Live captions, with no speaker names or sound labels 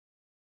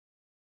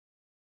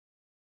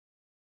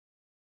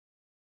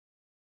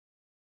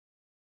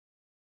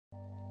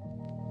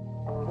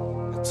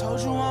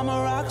Told you I'm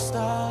a rock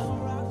star.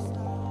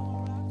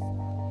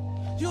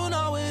 You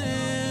know it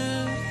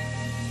is.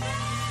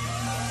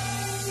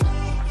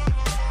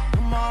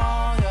 Come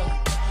on,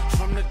 yeah.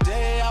 From the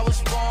day I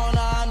was born,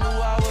 I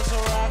knew I was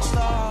a rock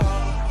star.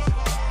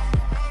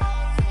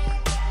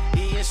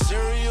 Eating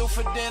cereal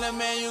for dinner,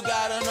 man, you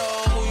gotta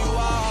know who you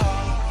are.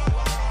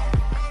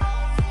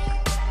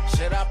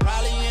 Said I'd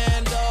probably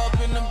end up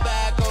in the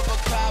back of a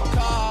cop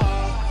car.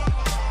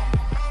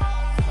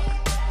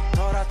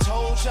 Thought I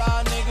told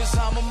y'all niggas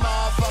I'm a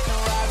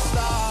motherfucking rock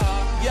star.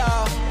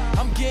 Yeah,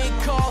 I'm getting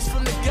calls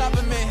from the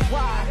government.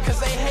 Why? Cause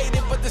they hate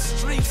it, but the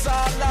streets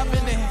are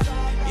loving it.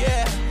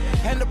 Yeah,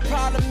 and the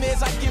problem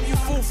is I give you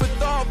food for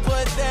thought,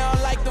 but they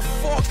don't like the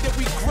fork that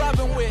we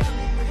grubbing with.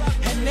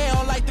 And they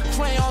don't like the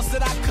crayons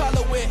that I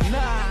color with.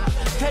 Nah,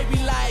 they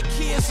be like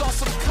kids on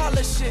some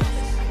color shit.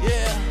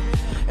 Yeah,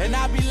 and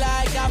I be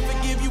like, I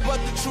forgive you, but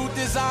the truth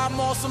is I'm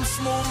on some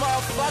smooth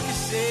motherfucking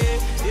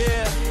shit.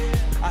 Yeah,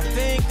 I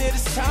think that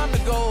it's time to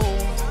go,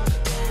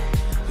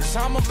 cause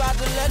I'm about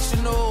to let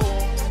you know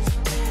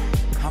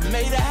I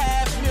made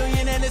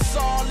 $500,000 and it's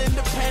all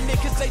independent,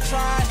 cause they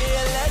trying to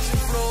let you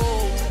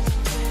flow.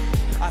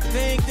 I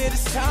think that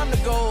it's time to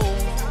go,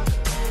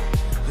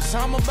 cause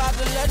I'm about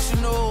to let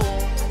you know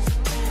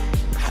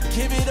I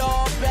give it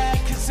all back,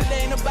 cause it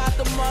ain't about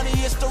the money,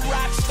 it's the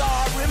rock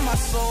star in my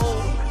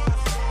soul.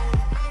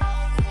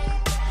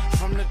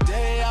 From the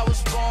day I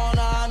was born,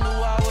 I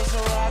knew I was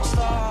a rock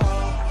star.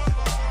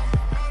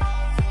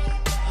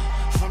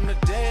 From the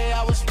day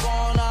I was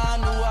born, I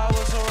knew I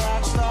was a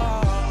rock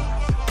star.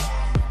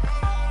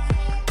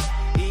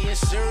 Eating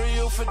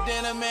cereal for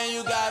dinner, man,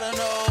 you gotta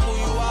know who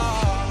you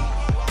are.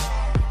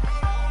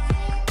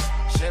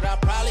 Said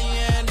I'd probably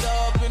end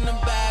up in the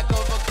back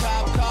of a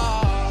cop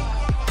car.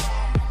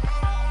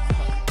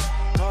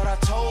 Thought I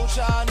told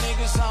y'all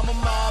niggas I'm a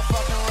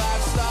motherfucking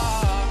rock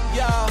star.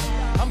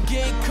 Yeah, I'm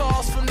getting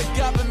calls from the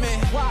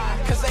government. Why?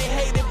 Cause they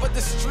hate it, but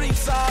the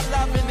streets are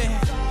loving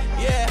it.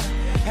 Yeah,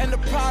 and the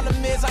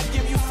problem is I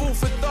give you food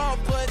for thought.